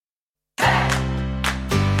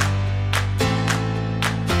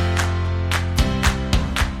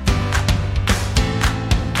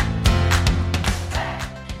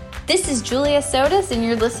This is Julia Sotis, and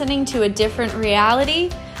you're listening to A Different Reality.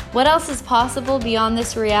 What else is possible beyond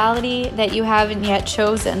this reality that you haven't yet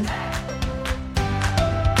chosen?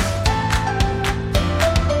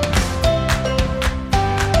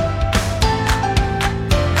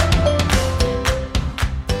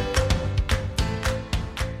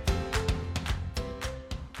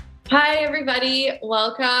 Hi, everybody.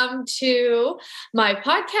 Welcome to my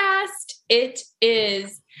podcast. It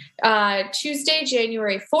is Tuesday,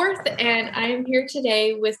 January 4th, and I am here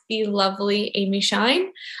today with the lovely Amy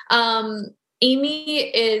Shine. Amy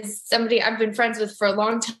is somebody I've been friends with for a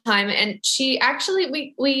long time, and she actually,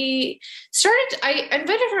 I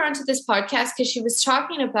invited her onto this podcast because she was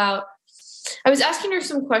talking about, I was asking her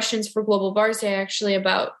some questions for Global Bars Day, actually,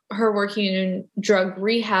 about her working in drug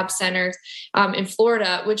rehab centers in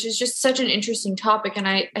Florida, which is just such an interesting topic. And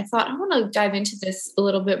I thought, I want to dive into this a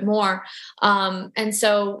little bit more. And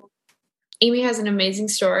so Amy has an amazing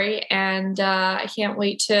story, and I can't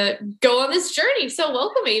wait to go on this journey. So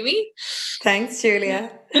welcome, Amy. Thanks,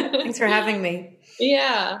 Julia. Thanks for having me.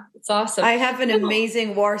 Yeah, it's awesome. I have an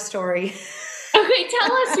amazing war story. Okay,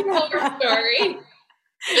 tell us your war story.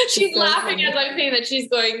 She's laughing as I'm saying that. She's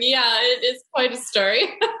going, yeah, it is quite a story.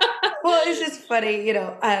 Well, it's just funny,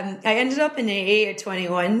 I ended up in AA at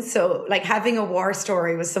 21. So like having a war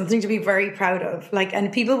story was something to be very proud of.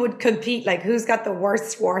 And people would compete, who's got the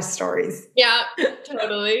worst war stories? Yeah,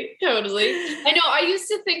 totally. I know I used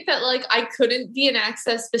to think that I couldn't be an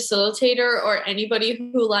access facilitator or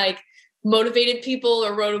anybody who motivated people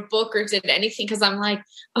or wrote a book or did anything, because I'm I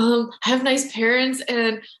have nice parents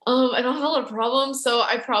and I don't have a lot of problems, so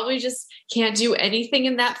I probably just can't do anything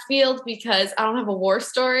in that field because I don't have a war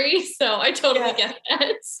story. So I totally get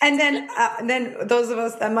that. And then those of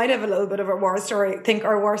us that might have a little bit of a war story think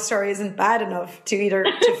our war story isn't bad enough to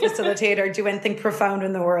facilitate or do anything profound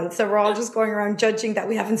in the world. So we're all just going around judging that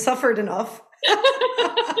we haven't suffered enough.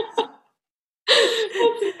 That's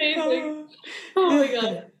amazing. Oh my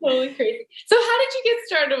God. Totally crazy. So how did you get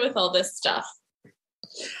started with all this stuff?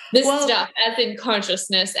 Stuff as in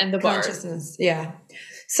consciousness and the bars. Consciousness, yeah.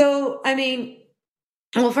 So,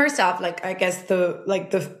 first off, I guess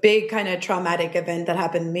the big kind of traumatic event that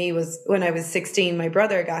happened to me was when I was 16, my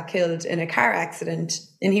brother got killed in a car accident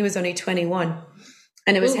and he was only 21,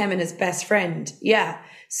 and it was him and his best friend. Yeah.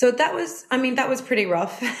 So that was pretty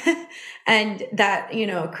rough. And that,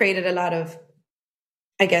 created a lot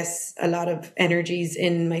of energies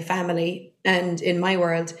in my family and in my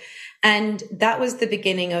world. And that was the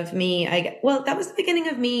beginning of me. That was the beginning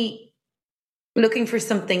of me looking for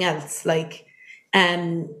something else. That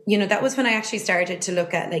was when I actually started to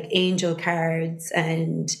look at angel cards,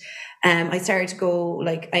 and I started to go,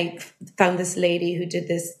 I found this lady who did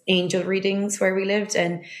this angel readings where we lived,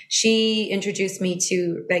 and she introduced me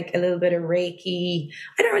to a little bit of Reiki.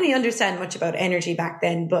 I don't really understand much about energy back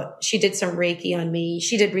then, but she did some Reiki on me.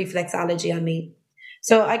 She did reflexology on me.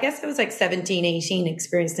 So I guess I was 17, 18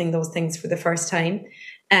 experiencing those things for the first time.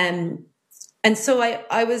 And so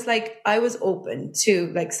I was open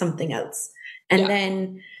to something else. And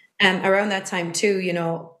then around that time too,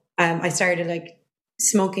 I started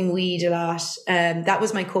smoking weed a lot. That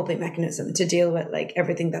was my coping mechanism to deal with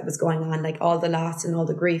everything that was going on, all the loss and all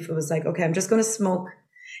the grief. It was okay, I'm just going to smoke.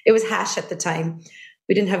 It was hash at the time.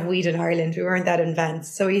 We didn't have weed in Ireland. We weren't that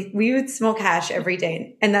advanced. So we would smoke hash every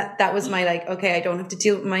day. And that was my okay, I don't have to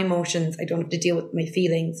deal with my emotions. I don't have to deal with my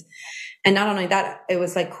feelings. And not only that, it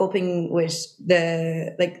was coping with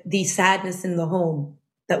the sadness in the home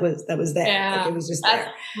that was there. Yeah, it was just that's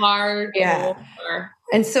there. Hard. Yeah.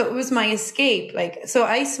 And so it was my escape. So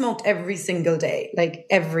I smoked every single day,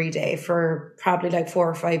 every day for probably 4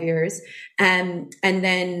 or 5 years. And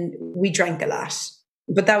then we drank a lot,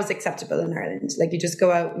 but that was acceptable in Ireland. You just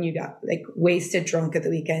go out and you got wasted drunk at the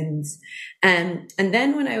weekends. And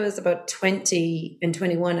then when I was about 20 and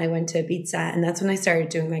 21, I went to Ibiza, and that's when I started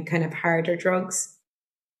doing kind of harder drugs,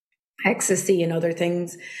 ecstasy and other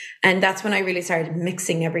things. And that's when I really started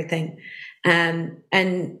mixing everything.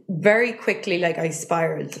 And very quickly, I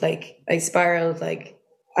spiraled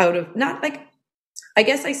out of, not I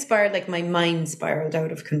guess I spiraled, my mind spiraled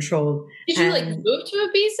out of control. Did you move to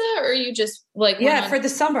Ibiza, or you just for the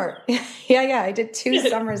summer? Yeah. I did 2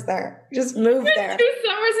 summers there. Just moved there. 2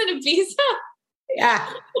 summers in Ibiza? Yeah.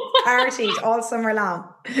 Partied all summer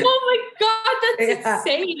long. Oh my God, that's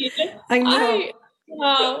insane. I know.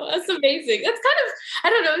 Wow, that's amazing. That's kind of, I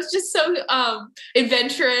don't know, it's just so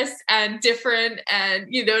adventurous and different, and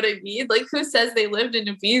you know what I mean? Who says they lived in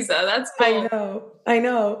Ibiza? That's cool. I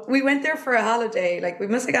know. We went there for a holiday. We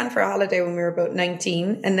must have gone for a holiday when we were about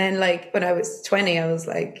 19. And then when I was 20, I was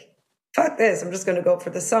fuck this, I'm just going to go for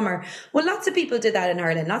the summer. Well, lots of people did that in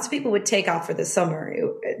Ireland. Lots of people would take off for the summer.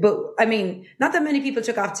 But I mean, not that many people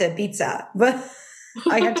took off to Ibiza, but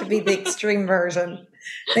I had to be the extreme version.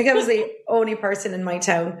 I think I was the only person in my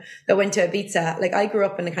town that went to Ibiza. Like, I grew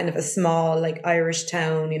up in a kind of a small, like, Irish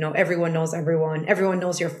town, you know, everyone knows everyone. Everyone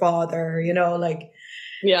knows your father, you know, like,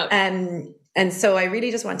 yeah. And so I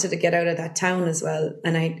really just wanted to get out of that town as well.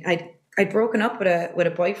 And I'd broken up with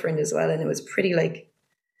a boyfriend as well. And it was pretty like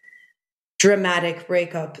dramatic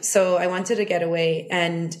breakup. So I wanted to get away.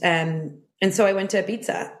 And so I went to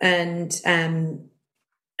Ibiza,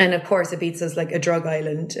 and of course Ibiza is like a drug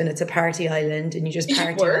island, and it's a party island, and you just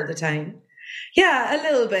party all the time. Yeah, a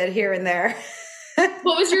little bit here and there.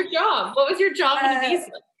 What was your job? What was your job in Ibiza?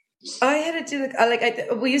 I had to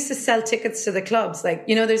do we used to sell tickets to the clubs. Like,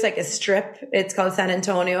 you know, there's like a strip. It's called San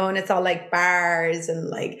Antonio, and it's all like bars, and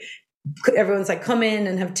like everyone's like, come in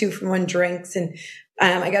and have 2-for-1 drinks. And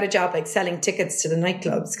I got a job like selling tickets to the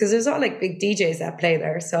nightclubs, because there's all like big DJs that play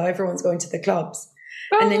there, so everyone's going to the clubs.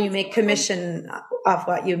 And then you make commission off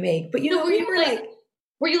what you make. But you know,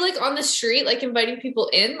 were you like on the street, like inviting people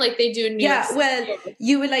in, like they do in New York? Yeah, well,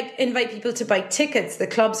 you would like invite people to buy tickets. The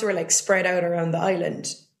clubs were like spread out around the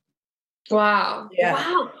island. Wow. Yeah.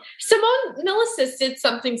 Wow. Simone Milasas did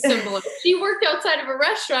something similar. She worked outside of a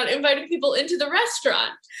restaurant, inviting people into the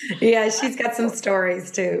restaurant. Yeah, she's got some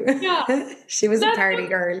stories too. Yeah. She was a party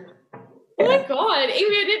girl. Oh my God,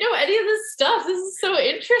 Amy, I didn't know any of this stuff. This is so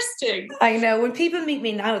interesting. I know. When people meet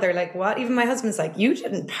me now, they're like, what? Even my husband's like, you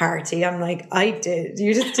didn't party. I'm like, I did.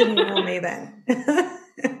 You just didn't know me then.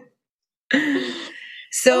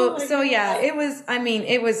 So yeah, it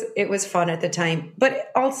was fun at the time,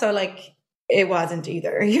 but also like, it wasn't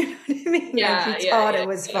either. You know what I mean? Yeah. Like, you thought it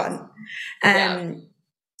was fun.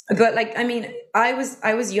 But like, I mean, I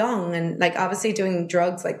was young, and like, obviously doing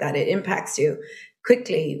drugs like that, it impacts you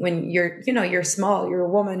quickly when you're small, you're a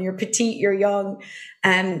woman, you're petite, you're young.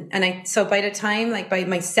 So by the time, like by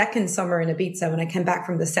my second summer in Ibiza, when I came back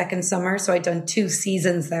from the second summer, so I'd done 2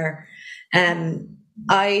 seasons there,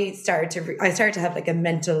 I started to have like a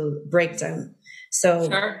mental breakdown. So,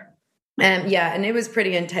 sure. And it was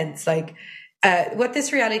pretty intense. Like, what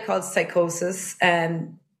this reality calls psychosis.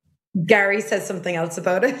 Gary says something else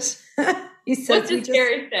about it. He says, "What does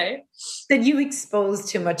Gary say?" That you expose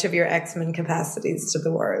too much of your X-Men capacities to the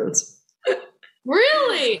world.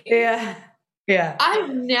 Really? Yeah. I've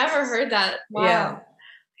never heard that. Wow. Yeah.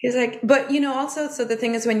 He's like, but you know, also, so the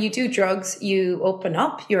thing is, when you do drugs, you open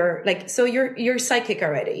up, you're psychic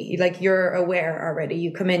already. Like, you're aware already.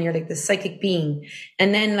 You come in, you're like the psychic being.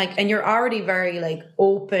 And then and you're already very like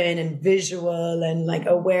open and visual and like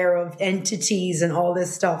aware of entities and all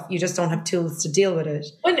this stuff. You just don't have tools to deal with it.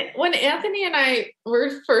 When Anthony and I were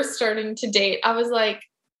first starting to date, I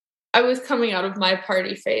was coming out of my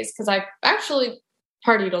party phase, because I actually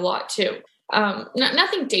partied a lot too.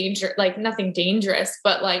 Nothing dangerous,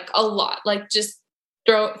 but like a lot, like just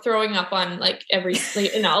throwing up on like a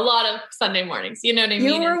lot of Sunday mornings. You know what I mean?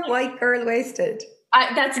 You were a white girl wasted.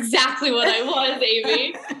 That's exactly what I was,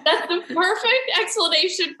 Amy. That's the perfect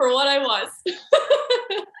explanation for what I was. And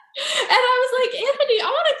I was like, Anthony, I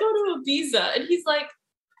want to go to Ibiza. And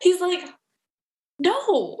he's like,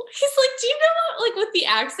 no. He's like, do you know, like, with the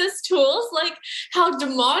access tools, like how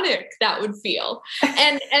demonic that would feel?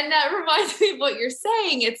 And that reminds me of what you're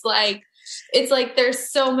saying. It's like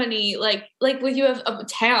there's so many, like when you have a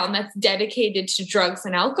town that's dedicated to drugs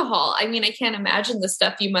and alcohol. I mean, I can't imagine the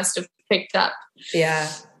stuff you must have picked up.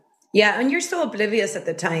 Yeah. Yeah. And you're so oblivious at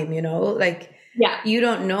the time, you know, like, yeah, you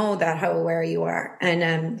don't know that, how aware you are.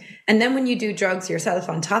 And then when you do drugs yourself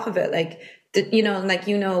on top of it, like,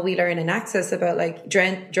 we learn in Access about like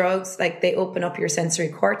drugs, like they open up your sensory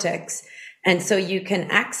cortex. And so you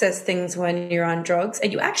can access things when you're on drugs,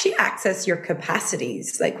 and you actually access your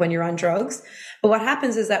capacities, like when you're on drugs. But what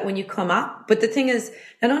happens is that when you come up, but the thing is,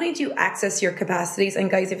 not only do you access your capacities,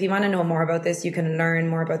 and guys, if you want to know more about this, you can learn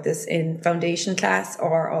more about this in foundation class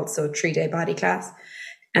or also 3-day body class.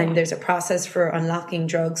 And there's a process for unlocking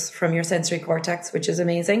drugs from your sensory cortex, which is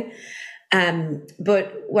amazing.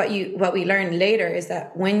 But what we learn later is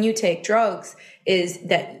that when you take drugs, is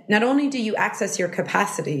that not only do you access your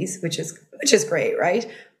capacities, which is great, right?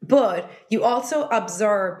 But you also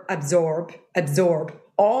absorb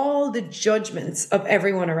all the judgments of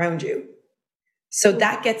everyone around you. So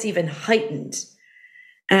that gets even heightened.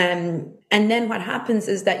 And then what happens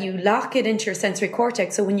is that you lock it into your sensory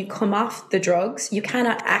cortex. So when you come off the drugs, you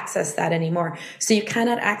cannot access that anymore. So you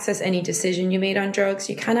cannot access any decision you made on drugs.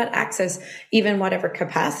 You cannot access even whatever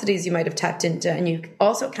capacities you might have tapped into. And you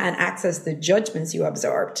also can't access the judgments you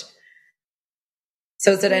absorbed.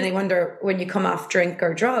 So is it any wonder when you come off drink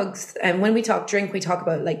or drugs, and when we talk drink, we talk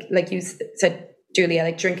about like you said, Julia,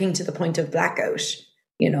 like drinking to the point of blackout,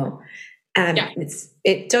 you know.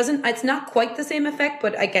 It's not quite the same effect,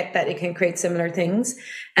 but I get that it can create similar things.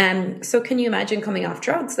 So can you imagine coming off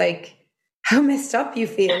drugs? Like how messed up you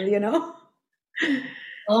feel, you know?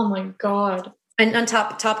 Oh my God. And on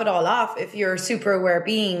top it all off, if you're a super aware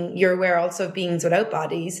being, you're aware also of beings without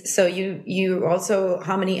bodies. So you also,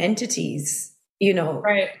 how many entities, you know,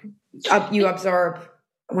 right, you absorb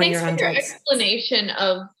when Thanks you're on for your drugs. Explanation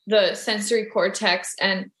of the sensory cortex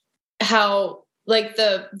and how like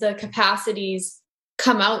the capacities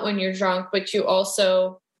come out when you're drunk, but you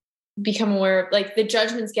also become aware of like the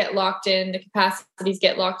judgments get locked in, the capacities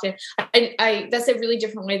get locked in. I that's a really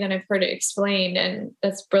different way than I've heard it explained, and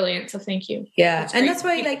that's brilliant. So thank you. Yeah. And that's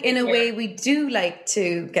why, like, in a way, we do like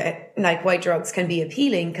to get, like, why drugs can be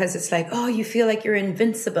appealing, because it's like, oh, you feel like you're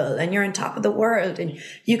invincible and you're on top of the world and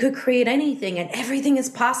you could create anything and everything is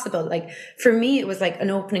possible. Like, for me, it was like an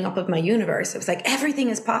opening up of my universe. It was like, everything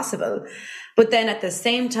is possible. But then at the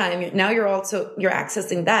same time, now you're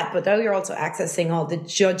accessing that, but now you're also accessing all the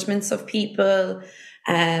judgments of people,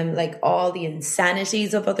 like all the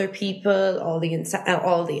insanities of other people, all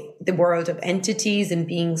the world of entities and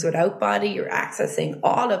beings without body. You're accessing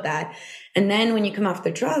all of that. And then when you come off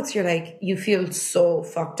the drugs, you're like, you feel so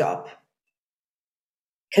fucked up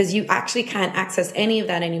because you actually can't access any of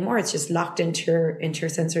that anymore. It's just locked into your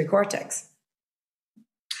sensory cortex.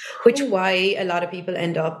 Which why a lot of people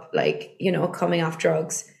end up like, you know, coming off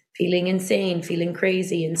drugs, feeling insane, feeling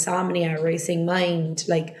crazy, insomnia, racing mind,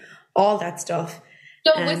 like all that stuff.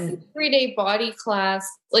 So with the 3-day body class,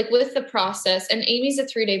 like with the process, and Amy's a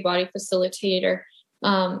 3-day body facilitator,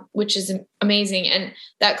 which is amazing. And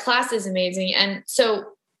that class is amazing. And so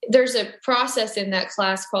there's a process in that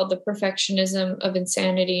class called the perfectionism of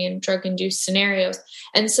insanity and drug-induced scenarios.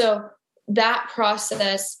 And so that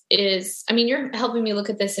process is, I mean, you're helping me look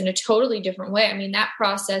at this in a totally different way. I mean, that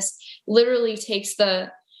process literally takes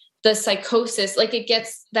the psychosis, like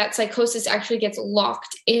that psychosis actually gets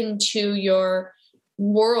locked into your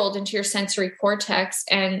world, into your sensory cortex.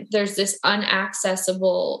 And there's this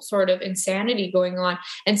unaccessible sort of insanity going on.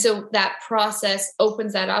 And so that process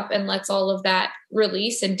opens that up and lets all of that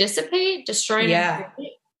release and dissipate, destroy.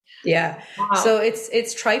 Yeah. Wow. So it's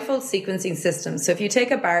trifold sequencing systems. So if you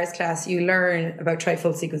take a bars class, you learn about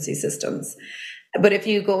trifold sequencing systems. But if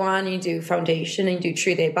you go on and you do foundation and you do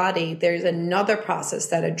 3-day body, there's another process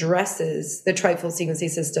that addresses the trifold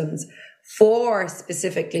sequencing systems for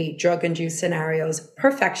specifically drug-induced scenarios,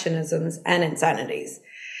 perfectionisms, and insanities.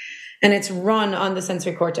 And it's run on the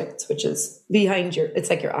sensory cortex, which is behind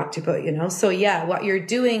it's like your occiput, you know? So yeah, what you're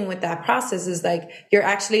doing with that process is like, you're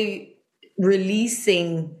actually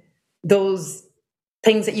releasing those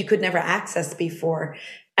things that you could never access before.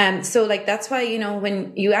 So like, that's why, you know,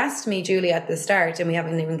 when you asked me, Julie, at the start, and we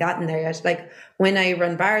haven't even gotten there yet, like when I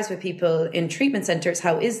run bars with people in treatment centers,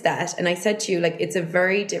 how is that? And I said to you, like, it's a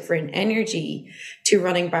very different energy to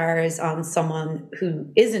running bars on someone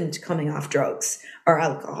who isn't coming off drugs or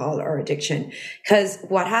alcohol or addiction. Because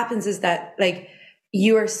what happens is that like,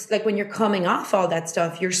 you're like, when you're coming off all that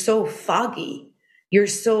stuff, you're so foggy. You're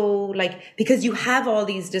so like, because you have all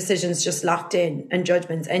these decisions just locked in and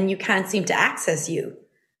judgments, and you can't seem to access you.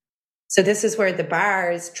 So this is where the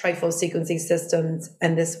bars, trifold sequencing systems,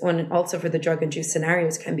 and this one also for the drug-induced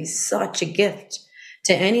scenarios can be such a gift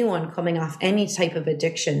to anyone coming off any type of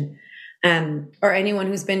addiction, or anyone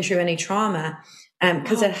who's been through any trauma,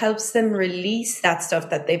 because it helps them release that stuff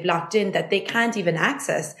that they've locked in that they can't even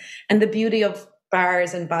access. And the beauty of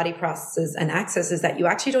bars and body processes and access is that you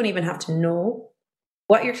actually don't even have to know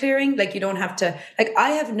what you're clearing. Like, you don't have to, like, I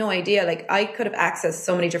have no idea. Like, I could have accessed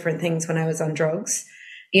so many different things when I was on drugs,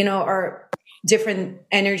 you know, or different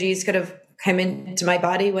energies could have come into my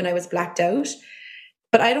body when I was blacked out.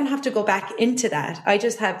 But I don't have to go back into that. I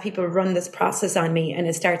just have people run this process on me and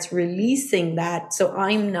it starts releasing that. So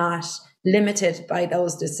I'm not limited by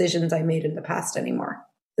those decisions I made in the past anymore.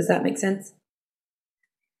 Does that make sense?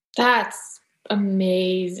 That's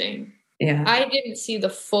amazing. Yeah. I didn't see the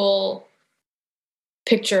full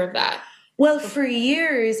picture of that. Well, for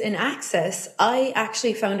years in Access, I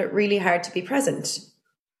actually found it really hard to be present.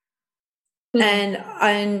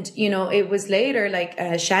 And you know, it was later, like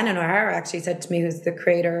Shannon O'Hara actually said to me, who's the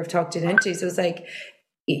creator of Talk to Identities, she was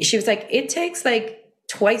like, it takes like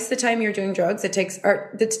twice the time you're doing drugs. It takes,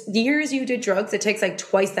 or the years you did drugs, it takes like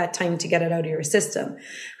twice that time to get it out of your system.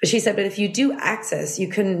 But she said, but if you do Access, you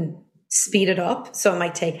can speed it up. So it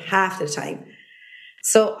might take half the time.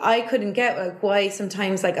 So I couldn't get like why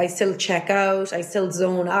sometimes like I still check out, I still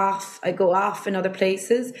zone off, I go off in other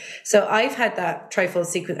places. So I've had that trifold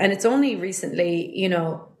sequence, and it's only recently,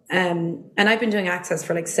 and I've been doing Access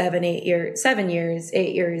for like 8 years.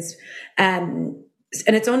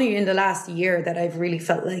 And it's only in the last year that I've really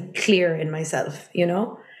felt like clear in myself,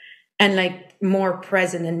 and like more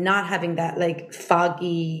present and not having that like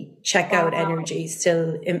foggy checkout energy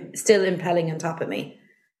still impelling on top of me.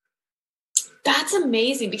 That's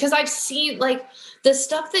amazing, because I've seen like the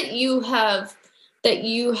stuff that you have,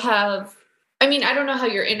 I mean, I don't know how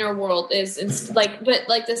your inner world is, and like, but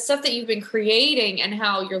like the stuff that you've been creating and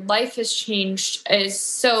how your life has changed is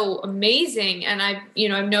so amazing. And I've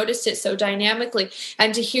noticed it so dynamically,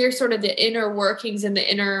 and to hear sort of the inner workings and the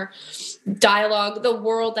inner dialogue, the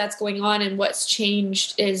world that's going on and what's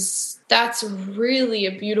changed, that's really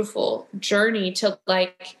a beautiful journey to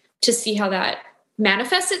see how that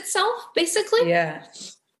manifests itself, basically. Yeah.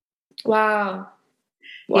 Wow.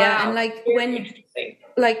 Yeah. And like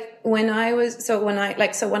when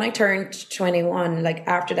I turned 21, like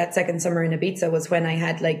after that second summer in Ibiza was when I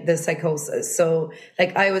had like the psychosis. So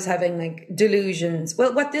like I was having like delusions.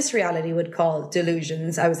 Well, what this reality would call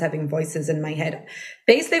delusions. I was having voices in my head.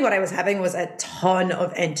 Basically what I was having was a ton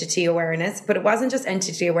of entity awareness, but it wasn't just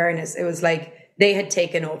entity awareness. It was like they had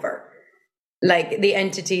taken over. Like the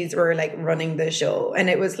entities were like running the show,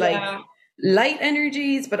 and it was like light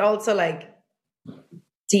energies, but also like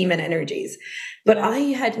demon energies. But I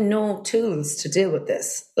had no tools to deal with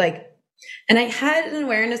this. Like, and I had an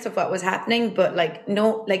awareness of what was happening, but like,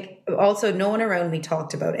 also no one around me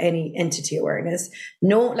talked about any entity awareness.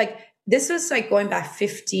 No, like this was like going back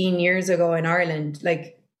 15 years ago in Ireland.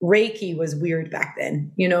 Like Reiki was weird back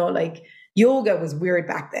then, like yoga was weird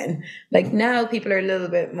back then. Like now people are a little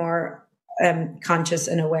bit more conscious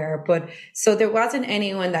and aware, but so there wasn't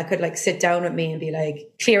anyone that could like sit down with me and be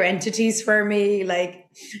like clear entities for me, like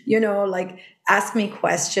like ask me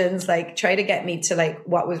questions, like try to get me to like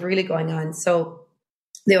what was really going on. So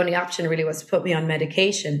the only option really was to put me on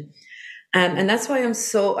medication, and that's why I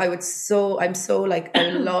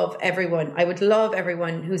love everyone. I would love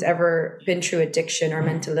everyone who's ever been through addiction or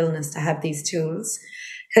mental illness to have these tools,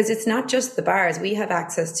 because it's not just the bars. We have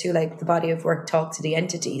access to like the body of work, talk to the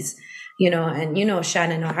entities. And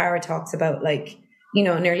Shannon O'Hara talks about like,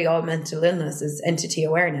 nearly all mental illness is entity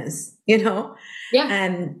awareness, Yeah.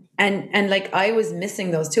 And like I was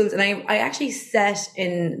missing those tools. And I actually sat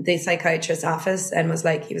in the psychiatrist's office and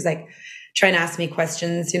he was like trying to ask me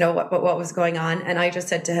questions, what was going on. And I just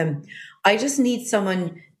said to him, I just need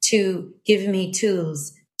someone to give me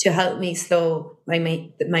tools to help me slow my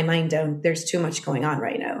mind down. There's too much going on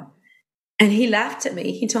right now. And he laughed at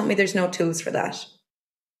me. He told me there's no tools for that.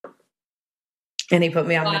 And he put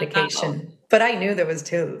me on medication. But I knew there was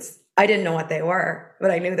tools. I didn't know what they were,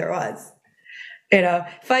 but I knew there was.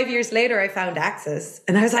 5 years later, I found Access.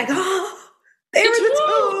 And I was like, oh, they were the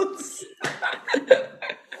tools.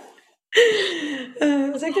 I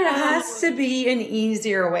was like, there has to be an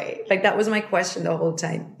easier way. Like, that was my question the whole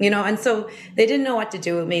time. And so they didn't know what to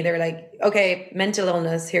do with me. They're like, okay, mental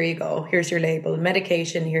illness, here you go. Here's your label.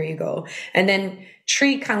 Medication, here you go. And then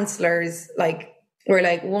 3 counselors, were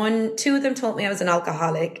like 2 of them told me I was an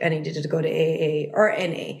alcoholic and I needed to go to AA or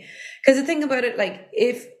NA. Because the thing about it,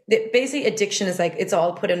 basically addiction is like, it's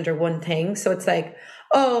all put under one thing. So it's like,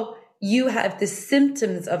 oh, you have the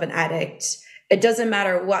symptoms of an addict. It doesn't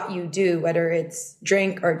matter what you do, whether it's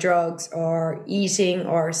drink or drugs or eating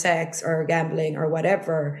or sex or gambling or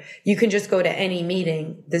whatever. You can just go to any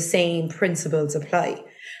meeting. The same principles apply.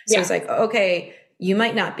 So It's like, okay, you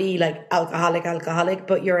might not be like alcoholic,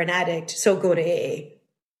 but you're an addict. So go to AA.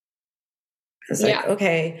 I was like,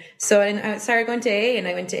 okay. So I started going to AA, and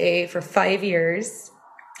I went to AA for 5 years.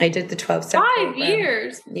 I did the 12-step program. 5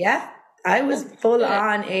 years? Yeah. I was full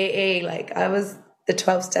on AA. Like I was the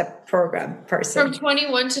 12-step program person. From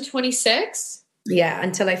 21 to 26? Yeah.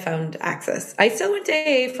 Until I found Access. I still went to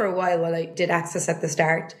AA for a while I did Access at the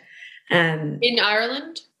start. In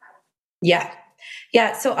Ireland? Yeah.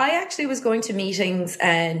 Yeah, so I actually was going to meetings,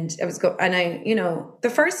 and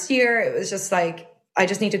the first year it was just like, I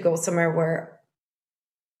just need to go somewhere where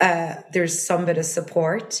there's some bit of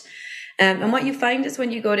support. And what you find is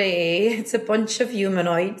when you go to AA, it's a bunch of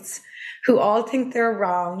humanoids who all think they're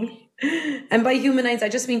wrong. And by humanoids, I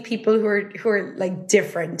just mean people who are like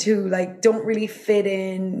different, who like don't really fit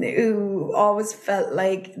in, who always felt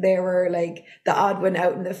like they were like the odd one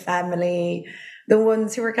out in the family. The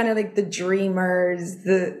ones who were kind of like the dreamers,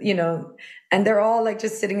 and they're all like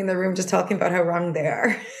just sitting in the room just talking about how wrong they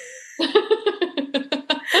are.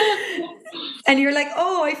 And you're like,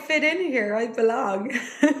 oh, I fit in here. I belong.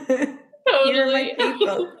 You're my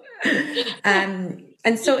people.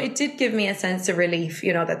 And so it did give me a sense of relief,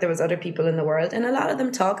 that there was other people in the world. And a lot of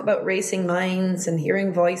them talk about racing minds and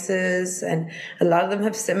hearing voices. And a lot of them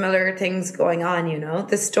have similar things going on,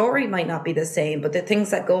 The story might not be the same, but the things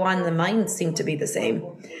that go on in the mind seem to be the same.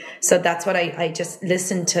 So that's what I just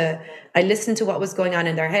listened to. I listened to what was going on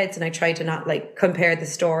in their heads, and I tried to not compare the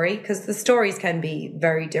story, because the stories can be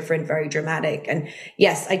very different, very dramatic. And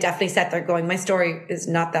yes, I definitely sat there going, my story is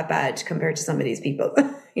not that bad compared to some of these people.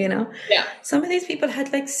 Yeah. Some of these people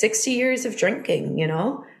had 60 years of drinking,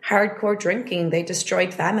 hardcore drinking. They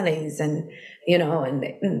destroyed families and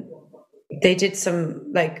they did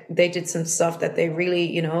some stuff that they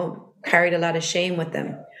really, carried a lot of shame with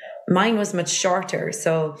them. Mine was much shorter.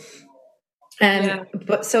 So,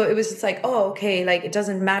 but so it was just okay, it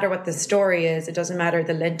doesn't matter what the story is. It doesn't matter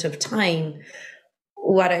the length of time.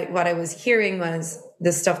 What I was hearing was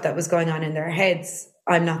the stuff that was going on in their heads.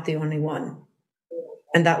 I'm not the only one.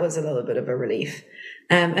 And that was a little bit of a relief.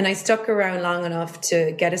 And I stuck around long enough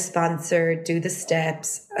to get a sponsor, do the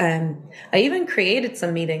steps. I even created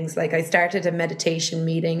some meetings. I started a meditation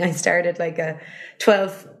meeting. I started a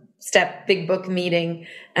 12-step big book meeting.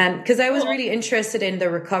 Because I was really interested in the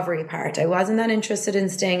recovery part. I wasn't that interested in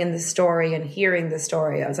staying in the story and hearing the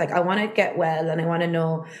story. I was I want to get well, and I want to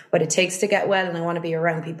know what it takes to get well, and I want to be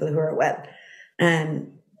around people who are well.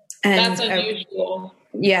 And that's unusual.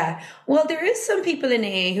 Yeah. Well, there is some people in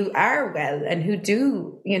AA who are well and who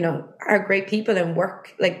do, are great people and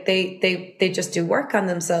work. They just do work on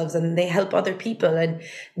themselves and they help other people, and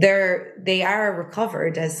they are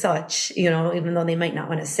recovered as such, even though they might not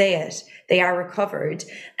want to say it, they are recovered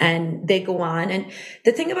and they go on. And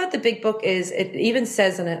the thing about the big book is it even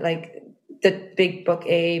says in it, the big book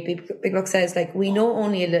says, we know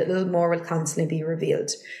only a little more will constantly be revealed.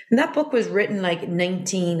 And that book was written I can't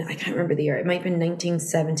remember the year. It might have been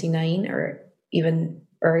 1979 or even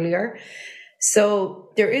earlier. So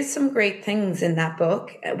there is some great things in that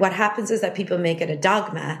book. What happens is that people make it a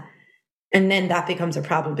dogma, and then that becomes a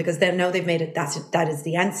problem, because they know they've made it, that is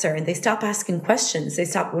the answer. And they stop asking questions. They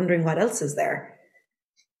stop wondering what else is there.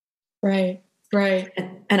 Right. Right.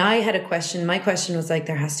 And I had a question. My question was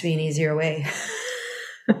there has to be an easier way.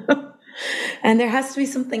 And there has to be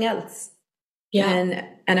something else. Yeah.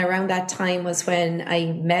 And around that time was when I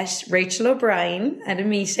met Rachel O'Brien at a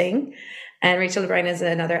meeting. And Rachel O'Brien is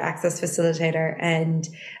another Access facilitator. And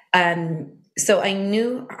so I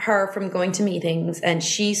knew her from going to meetings, and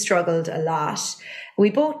she struggled a lot. We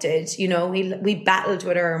both did, we battled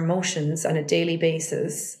with our emotions on a daily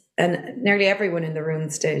basis. And nearly everyone in the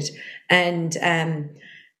rooms did. And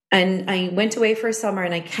I went away for a summer,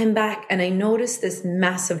 and I came back and I noticed this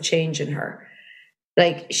massive change in her.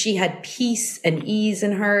 She had peace and ease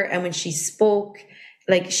in her. And when she spoke,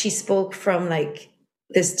 she spoke from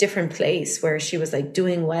this different place where she was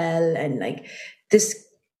doing well and this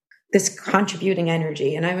contributing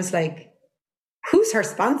energy. And I was who's her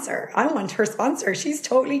sponsor? I want her sponsor. She's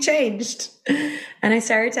totally changed. And I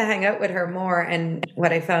started to hang out with her more. And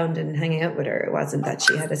what I found in hanging out with her, it wasn't that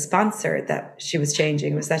she had a sponsor that she was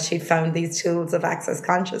changing. It was that she found these tools of Access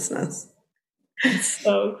consciousness. That's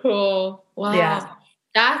so cool. Wow. Yeah.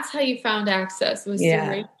 That's how you found Access, was through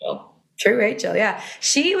Rachel. Through Rachel, yeah.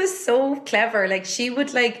 She was so clever. She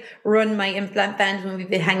would run my implant band when we'd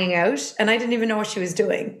be hanging out, and I didn't even know what she was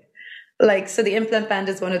doing. So the implant band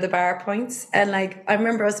is one of the bar points. And I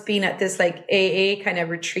remember us being at this AA kind of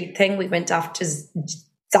retreat thing. We went off to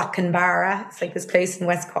Zockenbara. It's this place in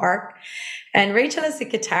West Cork. And Rachel has a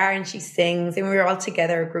guitar and she sings, and we were all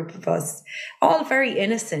together, a group of us, all very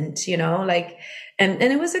innocent, and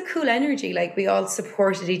it was a cool energy. We all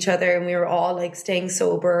supported each other, and we were all staying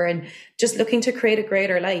sober and just looking to create a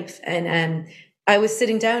greater life. And I was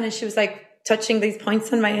sitting down, and she was touching these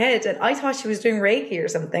points on my head, and I thought she was doing Reiki or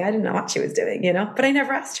something. I didn't know what she was doing, but I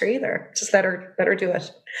never asked her either. Just let her do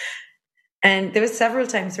it. And there was several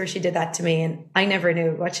times where she did that to me, and I never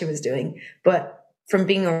knew what she was doing. But from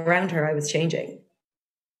being around her, I was changing.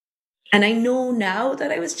 And I know now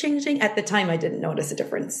that I was changing. At the time, I didn't notice a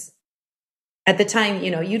difference. At the time,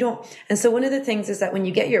 you don't. And so one of the things is that when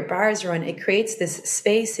you get your bars run, it creates this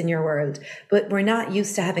space in your world, but we're not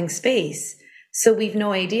used to having space. So we've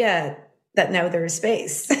no idea that now there is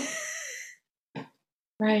space.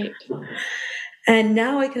 Right. And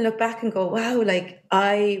now I can look back and go, wow,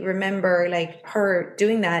 I remember her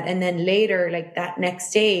doing that. And then later, that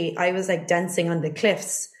next day, I was dancing on the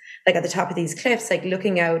cliffs, at the top of these cliffs,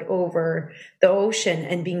 looking out over the ocean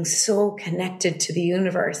and being so connected to the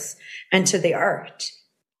universe and to the earth.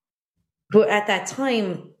 But at that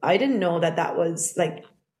time, I didn't know that that was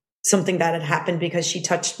something that had happened because she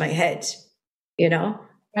touched my head,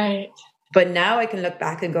 Right. But now I can look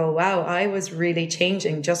back and go, wow, I was really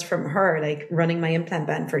changing just from her, like running my implant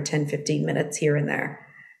band for 10, 15 minutes here and there.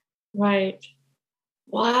 Right.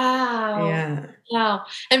 Wow. Yeah. Wow.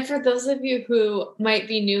 And for those of you who might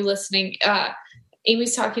be new listening,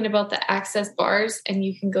 Amy's talking about the Access bars, and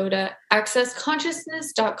you can go to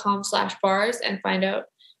accessconsciousness.com/bars and find out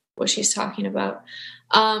what she's talking about.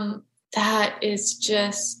 That is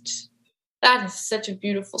such a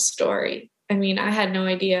beautiful story. I mean, I had no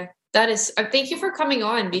idea. Thank you for coming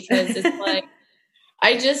on, because it's like,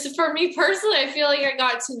 for me personally, I feel like I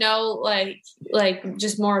got to know like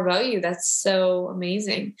just more about you. That's so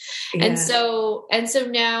amazing. Yeah. And so then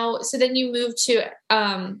you moved to,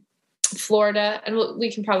 Florida, and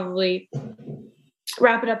we can probably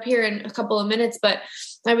wrap it up here in a couple of minutes, but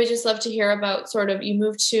I would just love to hear about sort of, you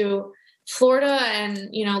moved to Florida and,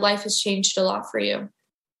 life has changed a lot for you.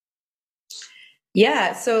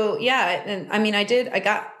 Yeah. So and I mean, I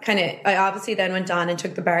obviously then went on and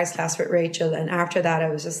took the bars class with Rachel. And after that, I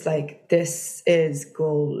was just like, this is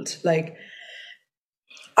gold. Like,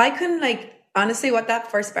 I couldn't, like, honestly, what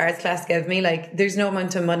that first bars class gave me, like, there's no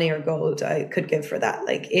amount of money or gold I could give for that.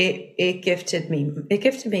 Like, it gifted me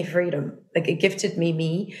freedom. Like, it gifted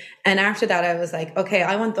me. And after that, I was like, okay,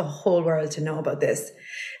 I want the whole world to know about this.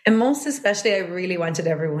 And most especially, I really wanted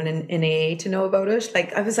everyone in AA to know about it.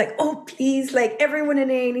 Like, I was like, oh, please, like, everyone in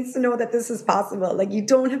AA needs to know that this is possible. Like, you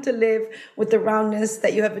don't have to live with the roundness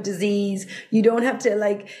that you have a disease. You don't have to,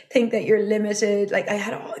 like, think that you're limited. Like,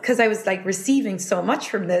 because I was, like, receiving so much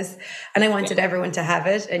from this, and I wanted everyone to have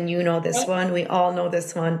it. And this one, we all know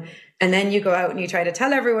this one. And then you go out and you try to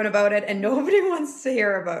tell everyone about it, and nobody wants to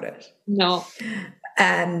hear about it. No.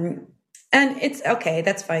 And it's okay.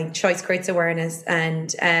 That's fine. Choice creates awareness.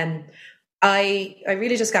 And I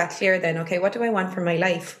really just got clear then, okay, what do I want for my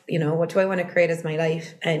life? What do I want to create as my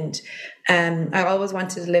life? And I always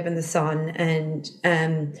wanted to live in the sun. And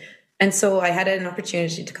so I had an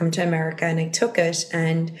opportunity to come to America, and I took it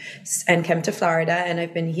and came to Florida. And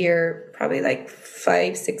I've been here probably like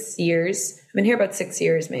 5-6 years. I've been here about 6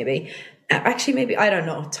 years, maybe. Actually, maybe, I don't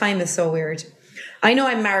know. Time is so weird. I know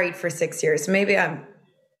I'm married for 6 years. So maybe I'm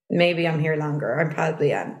here longer. I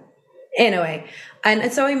probably am. Anyway,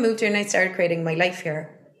 and so I moved here and I started creating my life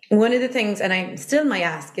here. One of the things, and my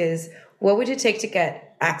ask is, what would it take to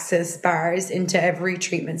get Access bars into every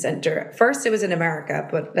treatment center? First, it was in America,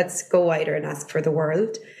 but let's go wider and ask for the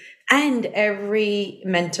world. And every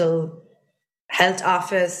mental health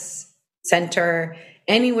office, center,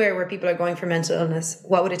 anywhere where people are going for mental illness,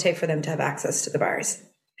 what would it take for them to have access to the bars?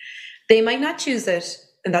 They might not choose it,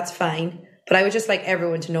 and that's fine. But I would just like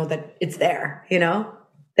everyone to know that it's there,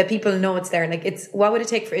 that people know it's there. Like, what would it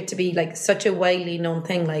take for it to be like such a widely known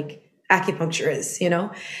thing like acupuncture is,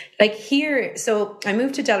 like here. So I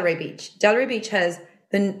moved to Delray Beach. Delray Beach I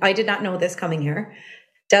did not know this coming here.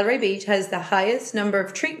 Delray Beach has the highest number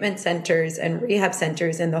of treatment centers and rehab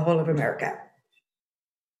centers in the whole of America.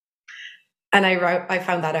 And I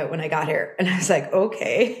found that out when I got here, and I was like,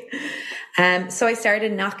 okay. So I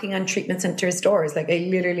started knocking on treatment centers' doors. Like, I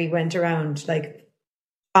literally went around like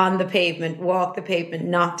on the pavement, walked the pavement,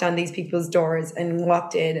 knocked on these people's doors, and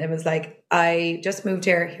walked in and was like, I just moved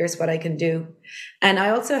here. Here's what I can do. And I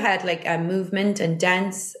also had like a movement and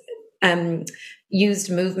dance, used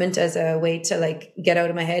movement as a way to like get out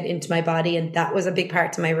of my head into my body. And that was a big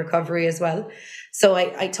part to my recovery as well. So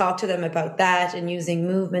I talked to them about that and using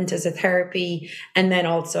movement as a therapy. And then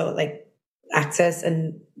also like Access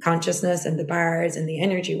and consciousness and the bars and the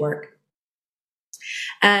energy work.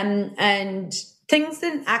 And things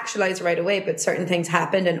didn't actualize right away, but certain things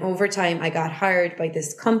happened. And over time, I got hired by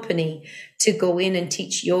this company to go in and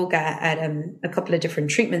teach yoga at a couple of different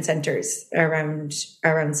treatment centers around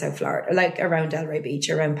South Florida, like around Delray Beach,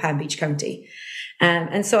 around Palm Beach County.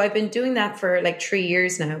 And so I've been doing that for like 3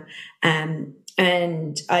 years now.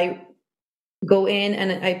 And I go in,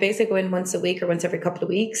 and I basically go in once a week or once every couple of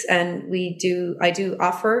weeks. And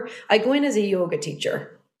I go in as a yoga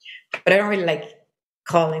teacher, but I don't really like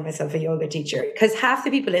calling myself a yoga teacher because half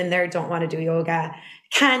the people in there don't want to do yoga,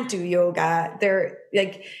 can't do yoga. They're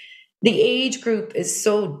like, the age group is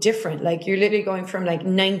so different. Like, you're literally going from like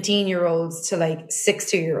 19-year-olds to like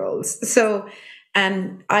 60-year-olds. So,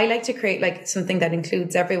 I like to create like something that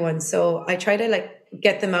includes everyone. So I try to like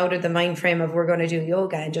get them out of the mind frame of we're going to do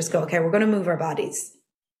yoga and just go, okay, we're going to move our bodies.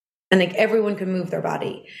 And like everyone can move their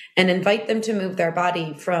body, and invite them to move their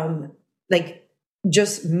body from like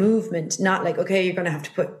just movement, not like, okay, you're going to have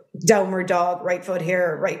to put downward dog, right foot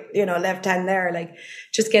here, right, left hand there, like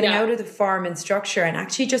just getting out of the form and structure and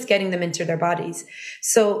actually just getting them into their bodies.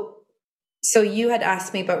 So So you had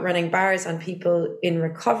asked me about running bars on people in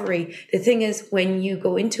recovery. The thing is, when you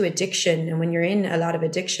go into addiction and when you're in a lot of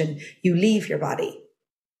addiction, you leave your body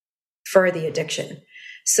for the addiction.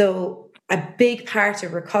 So a big part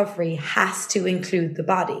of recovery has to include the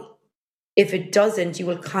body. If it doesn't, you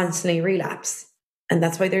will constantly relapse. And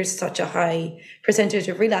that's why there's such a high percentage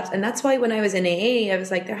of relapse. And that's why when I was in AA, I was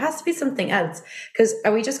like, there has to be something else. Because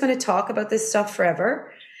are we just going to talk about this stuff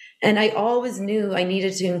forever? And I always knew I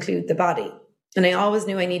needed to include the body. And I always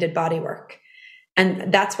knew I needed body work.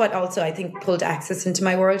 And that's what also I think pulled Access into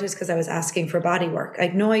my world, is because I was asking for body work. I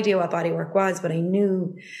had no idea what body work was, but I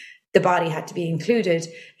knew the body had to be included.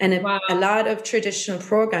 And a lot of traditional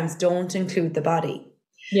programs don't include the body.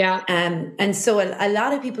 Yeah. And so a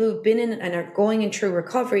lot of people who've been in and are going in through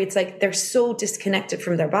recovery, it's like they're so disconnected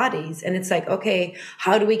from their bodies. And it's like, okay,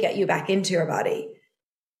 how do we get you back into your body?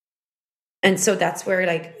 And so that's where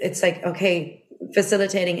it's like, okay,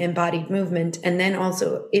 facilitating embodied movement. And then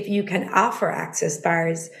also, if you can offer Access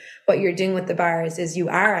bars, what you're doing with the bars is you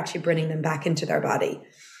are actually bringing them back into their body.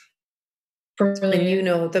 Brilliant.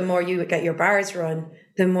 And the more you get your bars run,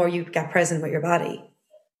 the more you get present with your body.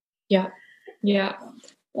 Yeah. Yeah.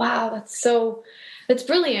 Wow. That's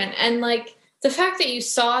brilliant. And like the fact that you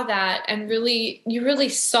saw that and you really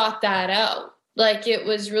sought that out, like it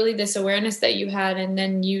was really this awareness that you had, and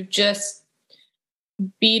then you just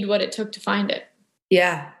bead what it took to find it.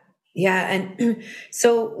 Yeah. Yeah. And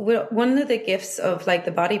so one of the gifts of like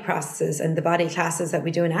the body processes and the body classes that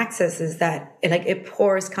we do in Access is that it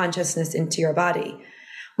pours consciousness into your body.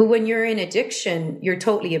 But when you're in addiction, you're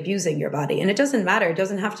totally abusing your body. And it doesn't matter. It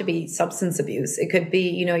doesn't have to be substance abuse. It could be,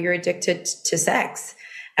 you're addicted to sex,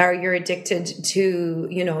 or you're addicted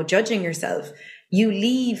to, judging yourself. You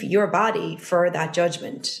leave your body for that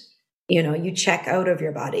judgment. You check out of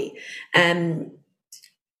your body.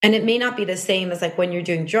 And it may not be the same as like when you're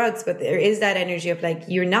doing drugs, but there is that energy of like,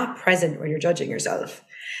 you're not present when you're judging yourself.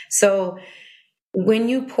 So when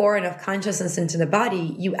you pour enough consciousness into the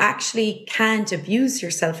body, you actually can't abuse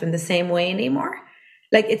yourself in the same way anymore.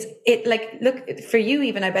 Look, for you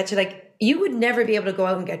even, I bet you you would never be able to go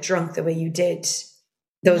out and get drunk the way you did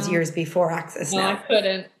those years before Access. No, I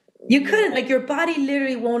couldn't. You couldn't, your body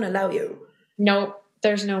literally won't allow you. No,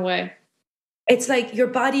 there's no way. It's like your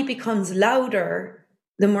body becomes louder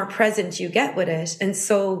the more present you get with it. And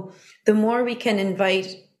so the more we can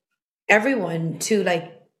invite everyone to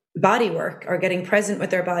body work or getting present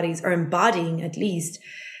with their bodies or embodying at least,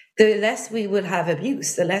 the less we will have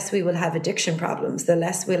abuse, the less we will have addiction problems, the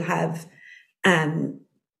less we'll have,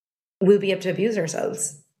 we'll be able to abuse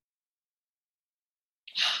ourselves.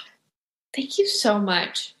 Thank you so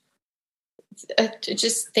much.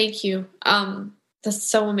 Just thank you. That's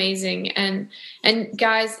so amazing. And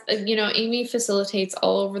guys, Amy facilitates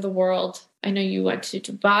all over the world. I know you went to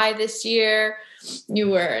Dubai this year. You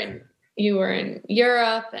were in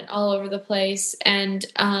Europe and all over the place. And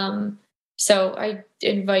so I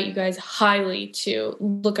invite you guys highly to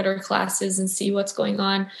look at our classes and see what's going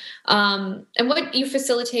on. And what you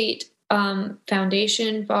facilitate,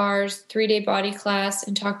 foundation bars, 3-day body class,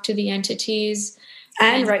 and talk to the entities.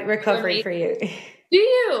 And Right Recovery for You. Do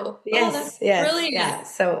you? Yes, brilliant. Yeah.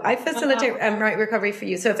 So I facilitate Right Recovery for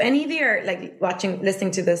You. So if any of you are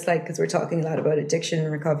listening to this, because we're talking a lot about addiction and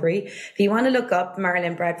recovery, if you want to look up,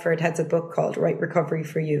 Marilyn Bradford has a book called Right Recovery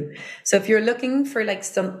for You. So if you're looking for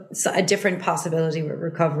a different possibility with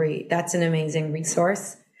recovery, that's an amazing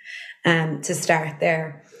resource to start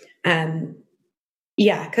there.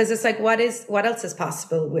 Yeah, because it's what else is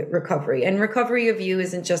possible with recovery? And recovery of you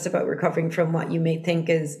isn't just about recovering from what you may think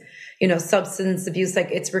is, substance abuse.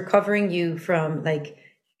 It's recovering you from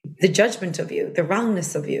the judgment of you, the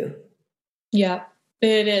wrongness of you. Yeah,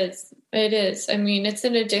 it is. It is. I mean, it's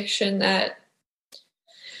an addiction that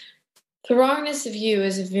the wrongness of you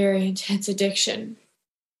is a very intense addiction.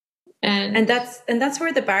 And that's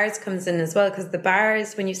where the bars comes in as well, because the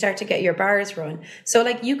bars, when you start to get your bars run, so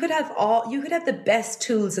you could have the best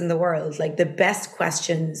tools in the world, the best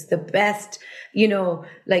questions, the best,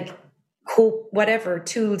 whatever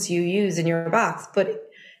tools you use in your box, but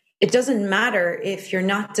it doesn't matter if you're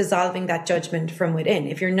not dissolving that judgment from within.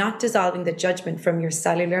 If you're not dissolving the judgment from your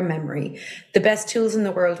cellular memory, the best tools in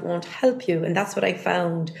the world won't help you. And that's what I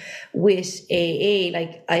found with AA.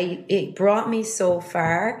 It brought me so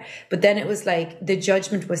far, but then it was the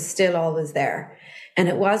judgment was still always there. And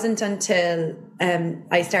it wasn't until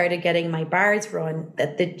I started getting my bars run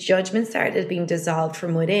that the judgment started being dissolved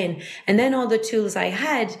from within. And then all the tools I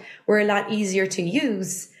had were a lot easier to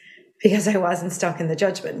use, because I wasn't stuck in the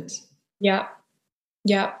judgment. Yeah.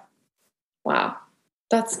 Yeah. Wow.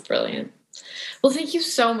 That's brilliant. Well, thank you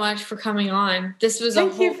so much for coming on. This was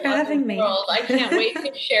Thank you for having me. I can't wait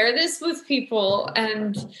to share this with people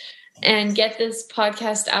and get this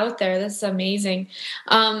podcast out there. This is amazing.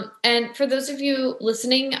 And for those of you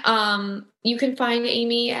listening, you can find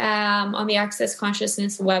Amy on the Access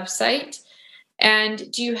Consciousness website. And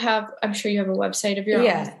I'm sure you have a website of your own.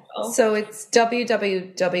 Yeah. So it's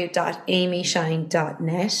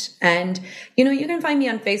www.amyshine.net. And, you can find me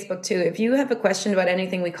on Facebook too. If you have a question about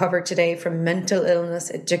anything we covered today, from mental illness,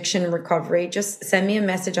 addiction, recovery, just send me a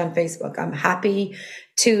message on Facebook. I'm happy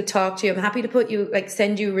to talk to you. I'm happy to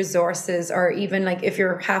send you resources, or even if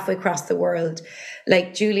you're halfway across the world,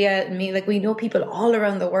 like Julia and me, we know people all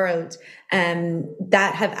around the world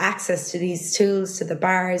that have access to these tools, to the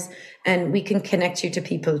bars, and we can connect you to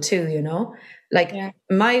people too, I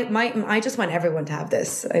just want everyone to have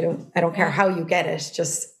this. I don't care how you get it,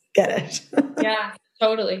 just get it. Yeah,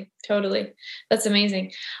 totally. That's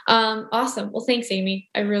amazing. Awesome. Well, thanks, Amy.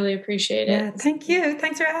 I really appreciate it. Yeah, thank you.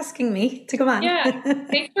 Thanks for asking me to come on. Yeah,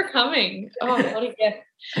 thanks for coming. Oh, what a gift.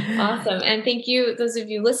 Awesome. And thank you, those of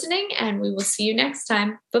you listening, and we will see you next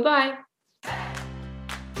time. Bye-bye.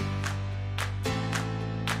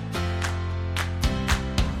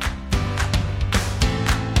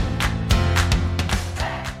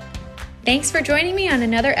 Thanks for joining me on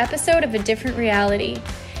another episode of A Different Reality.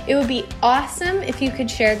 It would be awesome if you could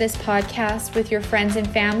share this podcast with your friends and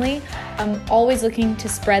family. I'm always looking to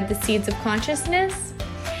spread the seeds of consciousness.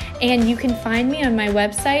 And you can find me on my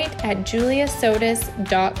website at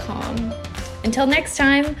juliasotis.com. Until next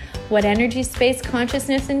time, what energy, space,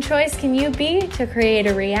 consciousness, and choice can you be to create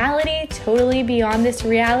a reality totally beyond this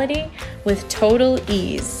reality with total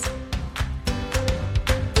ease?